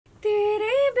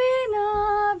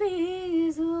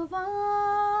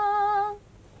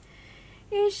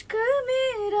इश्क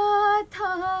मेरा था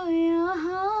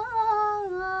यहाँ.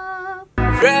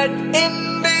 Red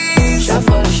Indies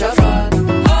Shuffle, shuffle.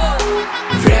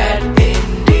 Red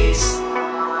Indies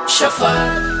Shuffle.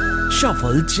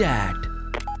 Shuffle Chat.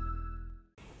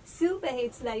 Super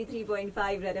hits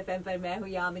 93.5 red FM पर मैं हूँ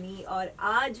यामिनी और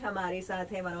आज हमारे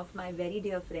साथ है one of my very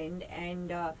dear friend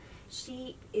and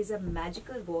she is a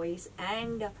magical voice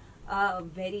and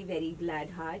very very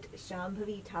glad heart,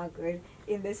 Shambhavi Thakur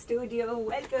in the studio.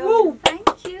 Welcome. Woo!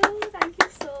 Thank you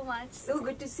so much. So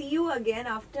good to see you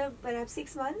again after perhaps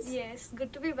 6 months. Yes,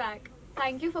 good to be back.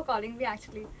 Thank you for calling me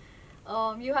actually.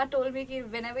 You had told me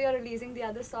that whenever you're releasing the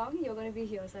other song, you're going to be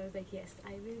here. So I was like, yes,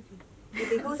 I will be.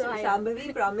 देखो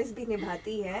Shambhavi promise भी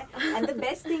निभाती है and the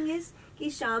best thing is कि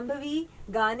शांभवी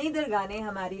गाने दर गाने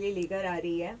हमारे लिए लेकर आ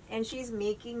रही है and she is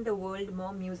making the world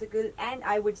more musical and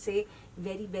I would say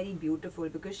very very beautiful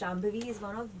because Shambhavi is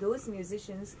one of those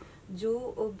musicians जो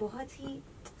बहुत ही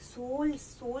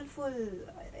soulful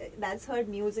that's her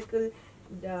musical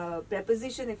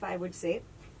preposition if I would say.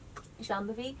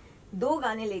 Shambhavi 2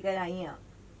 गाने लेकर आई हैं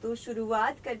तो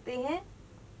शुरुआत करते हैं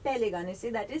पहले गाने से,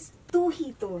 दैट इज तू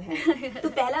ही तो है. तो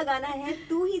पहला गाना है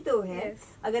तू ही तो है. Yes.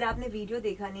 अगर आपने वीडियो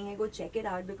देखा नहीं है, go check it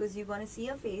out because you want to C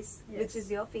a face which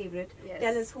is your favourite.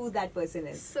 Tell us who that person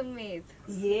is. Sumit.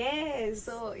 Yes.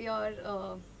 So your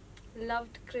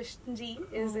loved Krishna ji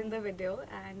is in the video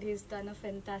and he's done a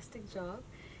fantastic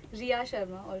job. Riya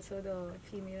Sharma, also the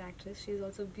female actress, she's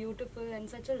also beautiful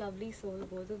and such a lovely soul.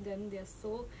 Both of them, they are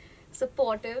so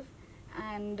supportive.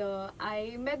 And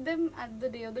I met them at the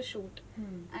day of the shoot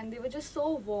and they were just so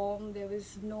warm. There was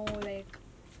no like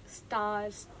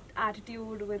stars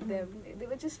attitude with them. They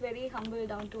were just very humble,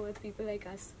 down to earth people like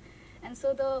us. And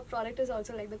so the product is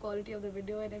also like the quality of the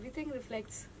video and everything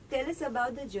reflects. Tell us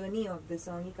about the journey of the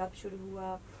song. ये कब शुरू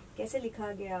हुआ, कैसे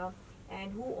लिखा गया,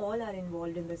 and who all are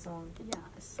involved in the song? Yeah,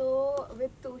 so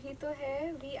with Tu Hi To Hai,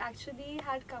 we actually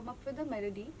had come up with a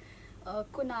melody.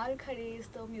 Kunal Khare is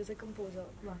the music composer.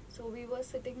 Wow. So we were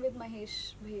sitting with Mahesh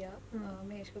Bhaiya,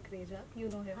 Mahesh Kukreja, you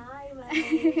know him. Hi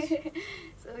Mahesh.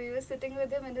 So we were sitting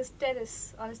with him in his terrace,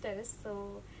 on his terrace. So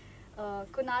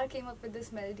Kunal came up with this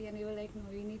melody and we were like, no,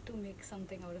 we need to make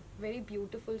something out of very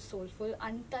beautiful, soulful,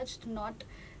 untouched, not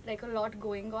like a lot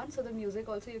going on. So the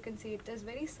music also, you can see it is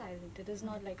very silent. It is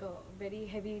not like a very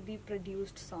heavily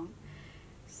produced song.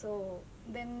 So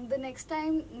then the next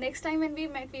time when we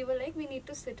met, we were like, we need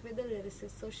to sit with the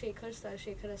lyricist. So Shekhar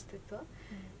Astitwa,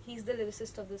 he's the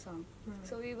lyricist of the song.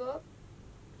 So we were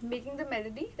making the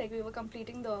melody, like we were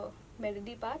completing the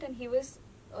melody part and he was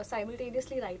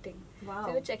simultaneously writing. Wow. So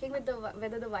we were checking with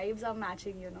whether the vibes are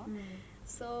matching, you know.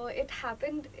 So it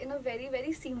happened in a very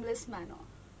very seamless manner.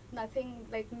 Nothing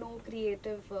like no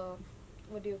creative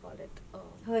what do you call it,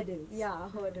 Hurdles. Yeah,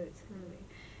 hurdles.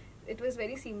 It was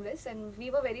very seamless and we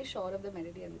were very sure of the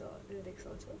melody and the lyrics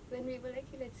also. Then we were like,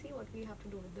 let's see what we have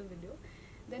to do with the video.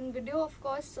 Then video, of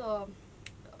course,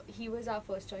 he was our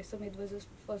first choice. Sumit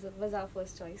was our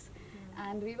first choice.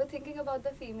 And we were thinking about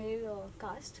the female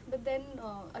cast, but then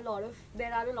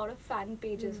there are a lot of fan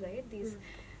pages, right? These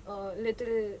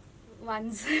little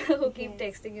ones who keep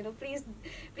texting, you know,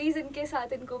 please इनके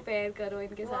साथ इनको pair करो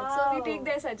इनके साथ. So we take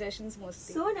their suggestions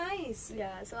mostly. So nice.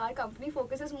 Yeah, so our company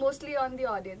focuses mostly on the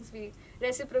audience. We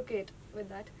reciprocate with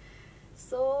that.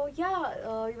 So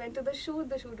yeah, we went to the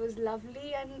shoot. The shoot was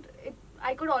lovely and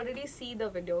I could already see the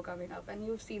video coming up and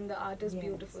you've seen the art is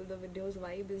beautiful. The video's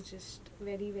vibe is just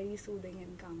very very soothing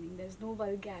and calming. There's no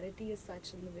vulgarity as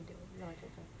such in the video. Not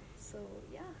at all. So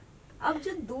yeah. अब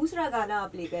जो दूसरा गाना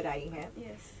आप लेकर आई हैं,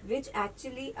 which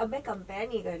actually अब मैं compare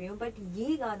नहीं कर रही हूँ बट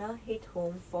ये गाना हिट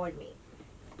होम फॉर मी.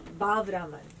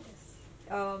 बावरामन.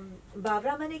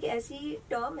 बावरामन एक ऐसी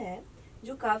टर्म है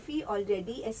जो काफी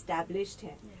ऑलरेडी एस्टैब्लिश्ड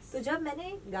है. तो जब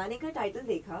मैंने गाने का टाइटल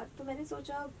देखा तो मैंने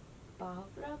सोचा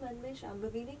बावरामन में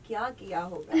शांभवी ने क्या किया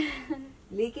होगा.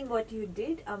 लेकिन what you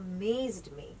did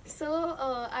amazed me. So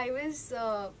I was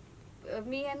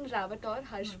me and Ravator,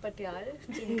 Harsh Patyal,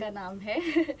 जिनका नाम है,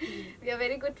 we are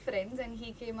very good friends and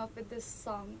he came up with this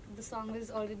song. The song was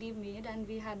already made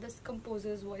and we had this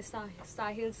composer's voice,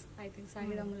 Sahil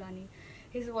Amulani,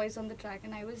 his voice on the track,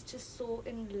 and I was just so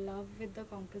in love with the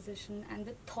composition and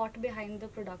the thought behind the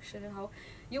production and how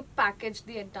you package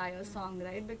the entire song,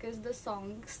 right? Because the song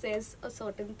says a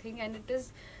certain thing and it is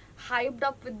hyped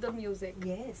up with the music.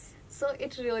 Yes. So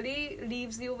it really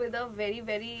leaves you with a very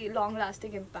very long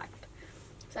lasting impact.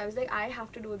 So I was like, I have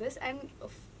to do this, and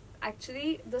actually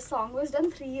the song was done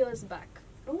 3 years back.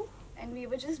 Oh. And we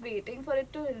were just waiting for it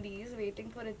to release,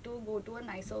 waiting for it to go to a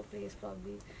nicer place,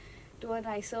 probably to a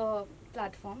nicer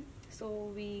platform. So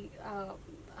we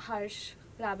Harsh,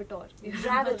 Rabbit-or.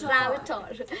 Rabbit-or.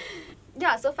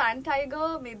 Yeah, so Fan Tiger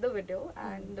made the video,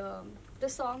 and the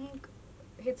song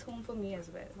hits home for me as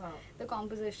well. Wow. The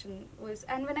composition was,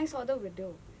 and when I saw the video,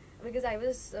 because I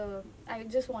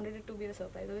just wanted it to be a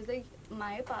surprise. I was like,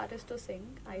 my part is to sing.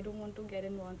 I don't want to get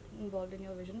involved in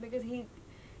your vision, because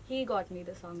he got me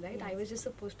the song, right? Yes. I was just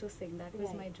supposed to sing. That was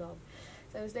Right. my job.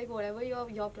 So I was like, whatever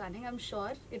you're planning, I'm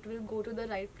sure it will go to the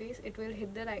right place. It will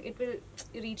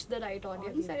reach the right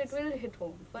audience, and it will hit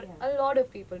home for a lot of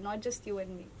people, not just you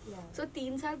and me. Yeah. So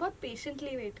 3 साल बहुत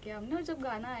patiently wait किया हमने, और जब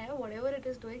गाना आया, whatever it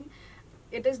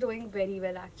is doing very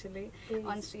well actually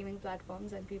on streaming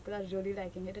platforms, and people are really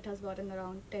liking it. It has gotten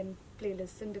around 10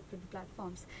 playlists in different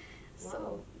platforms. Wow. So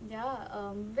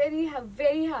yeah,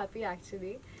 very happy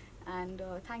actually, and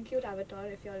thank you Rabbit-or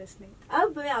if you're listening.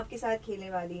 अब मैं आपके साथ खेलने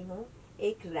वाली हूँ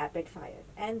एक rapid fire,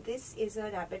 and this is a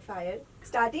rapid fire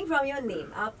starting from your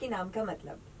name. आपके नाम का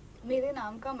मतलब? मेरे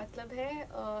नाम का मतलब है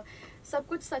सब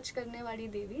कुछ सच करने वाली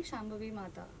देवी, शांभवी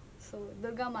माता. सो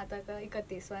दुर्गा माता का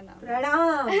 31वां नाम.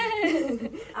 प्रणाम.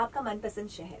 आपका मनपसंद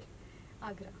शहर?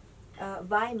 Agra.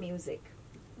 Why music?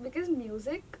 Because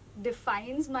music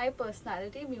defines my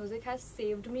personality. Music has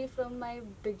saved me from my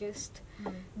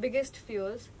biggest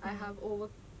fears. I have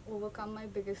overcome my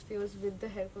biggest fears with the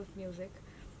help of music.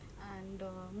 And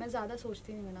मैं ज़्यादा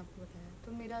सोचती नहीं, मैंने आपको बताया.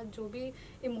 तो मेरा जो भी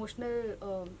emotional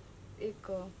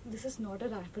this is not a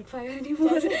rapid fire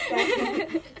anymore.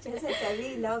 जैसे we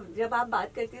love, जब आप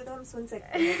बात करती हो तो हम सुन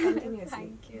सकते हैं continuously.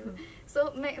 Thank you. So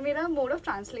मेरा mode of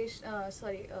translation,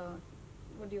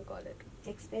 what do you call it?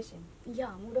 Expression.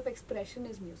 Yeah, mode of expression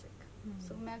is music.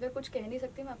 So मैं अगर कुछ कह नहीं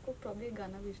सकती, मैं आपको probably एक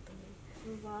गाना भेज दूँगी.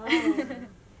 वाह.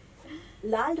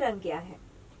 लाल रंग क्या है?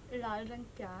 लाल रंग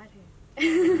प्यार है.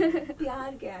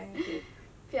 प्यार क्या है?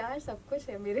 प्यार सब कुछ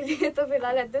है मेरे लिए. तो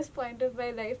फिलहाल at this point of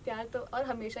my life प्यार तो और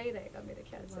हमेशा ही रहेगा मेरे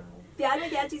ख्याल से. प्यार में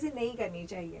क्या चीजें नहीं करनी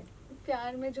चाहिए?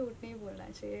 प्यार में झूठ नहीं बोलना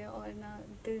चाहिए, और ना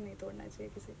दिल नहीं तोड़ना चाहिए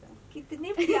किसी का.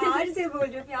 कितने प्यार से बोल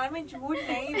रहे हो. प्यार में झूठ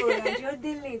नहीं बोलना चाहिए और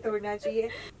दिल नहीं तोड़ना चाहिए.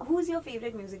 Who is your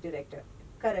favourite music director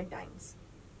current times?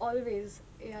 Always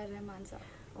A.R. Rahman साहब.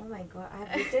 Oh my god, I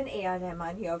have written A.R.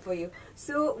 Rahman here for you.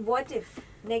 So what if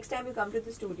next time you come to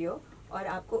the studio और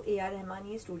आपको A.R. Rahman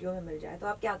ये studio में मिल जाए, तो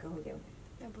आप क्या कहोगे उन्हें?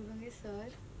 मैं बोलूँगी sir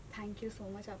thank you so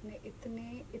much, आपने इतने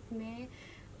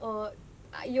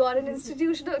you are an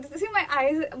institution of, see my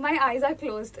eyes are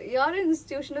closed. You are an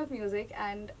institution of music,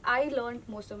 and I learned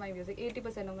most of my music,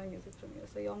 80% of my music from you.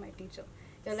 So you're my teacher.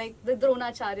 You're like the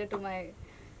Dronacharya to my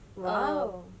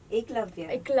Wow.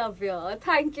 Eklavya.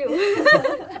 Thank you.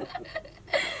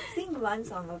 Sing one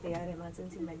song of A.R. Rahman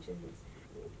since you mentioned this.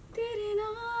 तेरे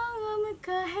नाम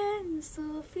का है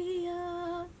Sophia,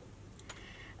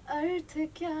 अर्थ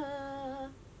क्या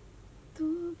तू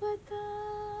बता,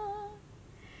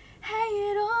 है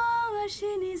ये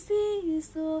रोशनी सी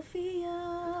Sophia,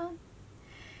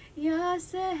 या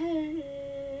सहर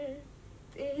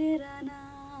तेरा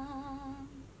नाम,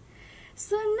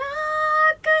 सुना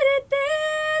करते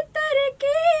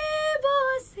तरकीबों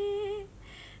से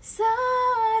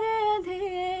सारे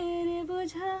अंधेरे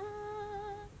बुझा,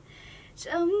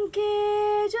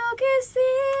 चमके जो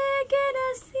किसी के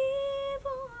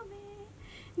नसीबों में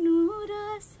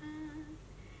नूरा सा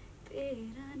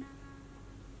तेरा नाम.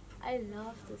 I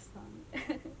love this song.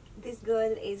 This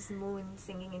girl is Moon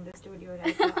singing in the studio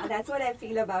right now. That's what I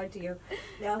feel about you.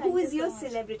 Now, who is your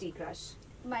celebrity crush?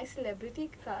 My celebrity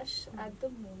crush at the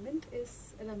moment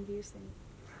is Ranveer Singh.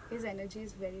 His energy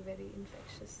is very, very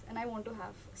infectious, and I want to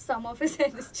have some of his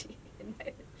energy in my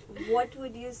life. What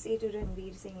would you say to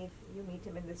Ranveer Singh if you meet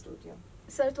him in the studio?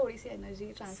 Sir थोड़ी सी energy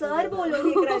transfer sir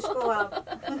बोलोगे crush को आप?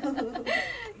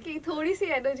 कि थोड़ी सी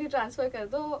energy transfer कर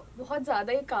दो, बहुत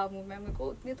ज़्यादा ही काम हूँ मैं, मेरे को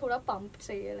उतनी थोड़ा पंप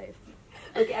चाहिए लाइफ में.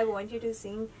 Okay, I want you to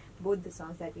sing both the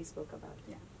songs that we spoke about.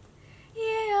 Yeah.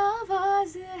 ये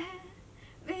आवाज़ है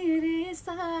मेरे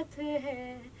साथ है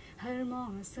हर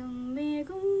मौसम में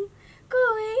गुम,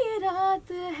 कोई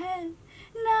रात है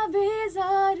ना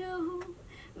बेजार हूँ,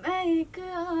 मैं एक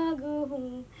आग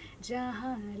हूँ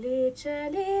जहाँ ले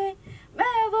चले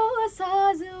मैं वो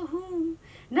साज हूँ,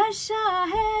 नशा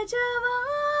है जवां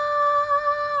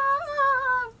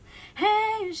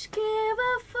है इश्क़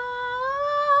वफ़ा,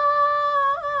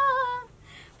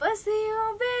 बस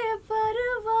यूं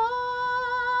बेपरवाह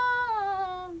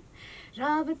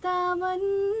राबता मन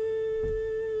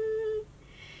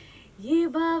ये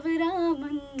बावरा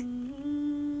मन,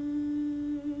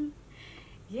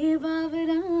 ये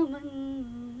बावरा मन.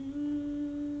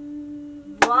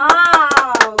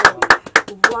 Wow!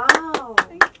 Wow!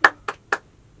 Thank you.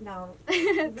 Now,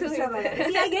 दूसरा वाला.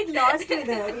 See, I get lost with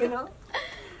her, you know.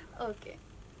 Okay.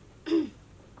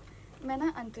 मैं ना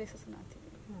अंतरे से सुनाती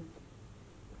हूँ.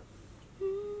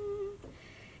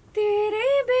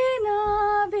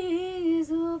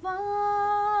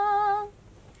 कारवां,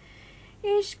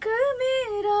 इश्क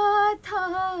मेरा था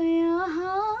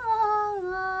यहाँ,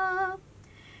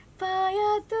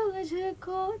 पाया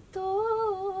तुझको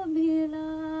तो मिला,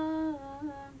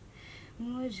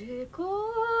 मुझको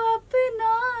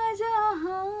अपना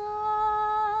जहाँ,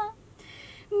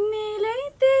 मिले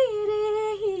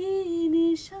तेरे ही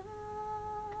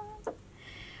निशान,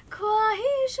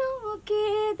 ख्वाहिशों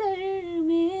के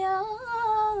दरमियाँ,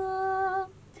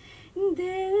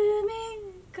 दिल में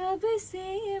कब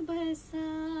से बसा,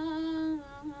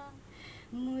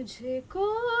 मुझको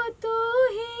तू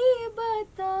ही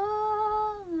बता,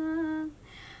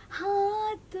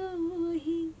 हाँ तू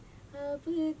ही अब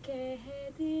कह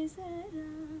दे जरा,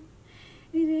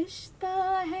 रिश्ता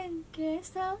है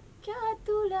कैसा, क्या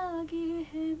तू लागे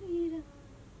है मेरा,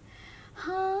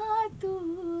 हाँ तू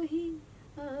ही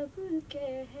अब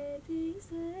कह दे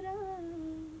जरा,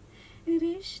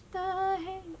 रिश्ता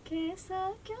है कैसा,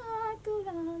 क्या तू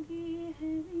लागे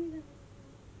है मेरा.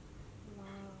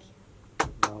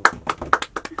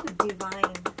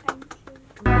 Divine.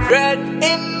 Red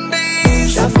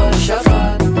Indies. Shuffle,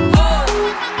 shuffle.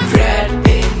 Red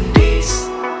Indies.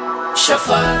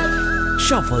 Shuffle.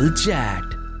 Shuffle chat.